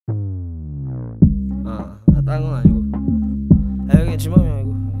다른 건 아니고. 여기 지범이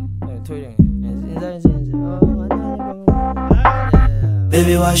형이고 토일이 형이. 인사.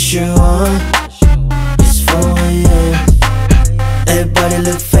 Baby, what you want? It's 4 AM. Everybody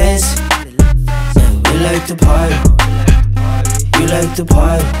look fancy. We like to party. We like to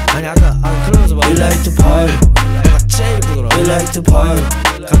party. 아니 아까 클럽에서 봐. We like to party. 내가 제일 이쁘더라. We like to party.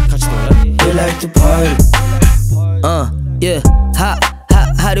 같이 놀래? We like to party. Yeah.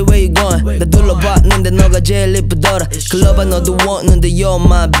 How the way you going? 나 둘러봤는데 너가 제일 이쁘더라. 클럽아 너도 왔는데 you're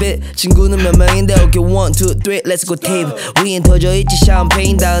my bitch. 친구는 몇 명인데 okay 1, 2, 3 let's go table. 위엔 터져있지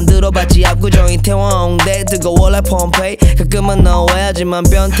샴페인 다 흔들어봤지 압구정인 태원 홍대 뜨거워 like 폼페이. 가끔은 너 오해하지만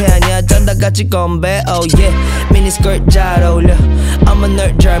변태 아니야 짠다같이 건배. Oh yeah 미니스커트 잘 어울려. I'm a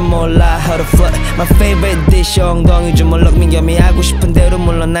nerd 잘 몰라 how to flirt. My favorite dish 엉덩이 주물럭 민겸이 하고 싶은 대로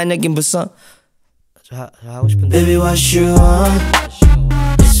물론 난 여긴 부산. 저 하고 싶은데. Baby, what you want?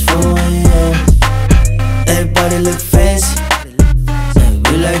 It's 4 AM. Everybody look fancy.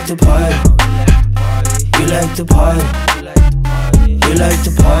 We like to party. We like to party. We like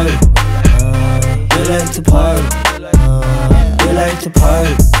to party. We like to party. We like to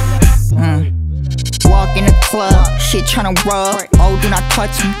party. Walk in the club, she tryna rub. Oh, do not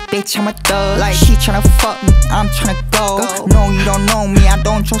touch me, bitch, I'm a thug. Like she tryna fuck me, I'm tryna go. No, you don't know me, I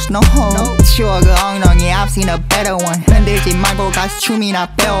don't trust no hoe. 치워 그 엉덩이, I've seen a better one. 흔들지 말고 가서 춤이나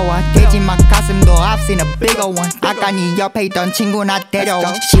배워와. 대지 마 가슴도, I've seen a bigger one. 아까 네 옆에 있던 친구 나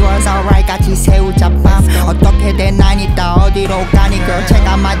데려와. She was alright, 같이 새우자 밤. 어떻게 돼, 난 이따 어디로 가니 girl. check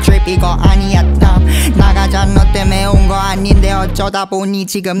out my drip, 이거 아니야 땀. 나가자, 너 때문에 온 거 아닌데 어쩌다 보니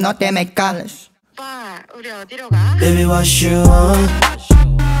지금 너 때문에 깔려. 오빠, 우리 어디로 가? Baby, what you want?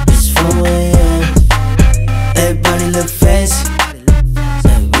 It's 4 AM. Everybody look fancy.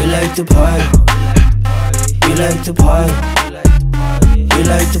 We like to party. We like to party. We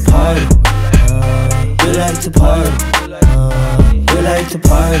like to party. We like to party. We like to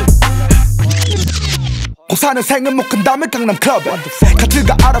party. 고사는 생은 못 큰다면 강남 클럽에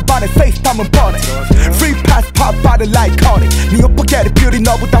카드가 알아봐 내 페이스타임은 뻔해 Free pass pop body like Connie 네 오빠 get it beauty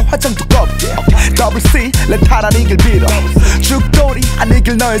너보다 화장도 겁게 Double C 렌탈 아니길 빌어 죽돌이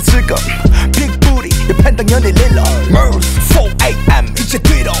아니길 너의 즐거움 Big booty 내 팬당연히 릴러말즈 4am 이제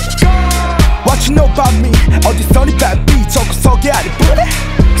뒤로 What you know about me 어디서 니 bad B 저구석에 아니 뿌리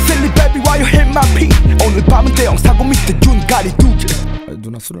Silly baby why you hit my pee 오늘 밤은 대형 사고 밑에 윤가리 두개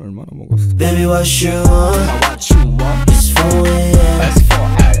누나 술을 얼마나 먹었어? Baby, what you want? It's 4 AM.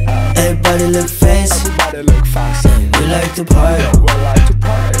 Everybody look fancy. We like to party. We like to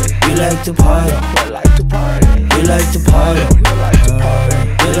party. We like to party. We like to party.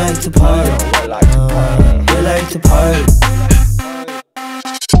 We like to party. We like to party.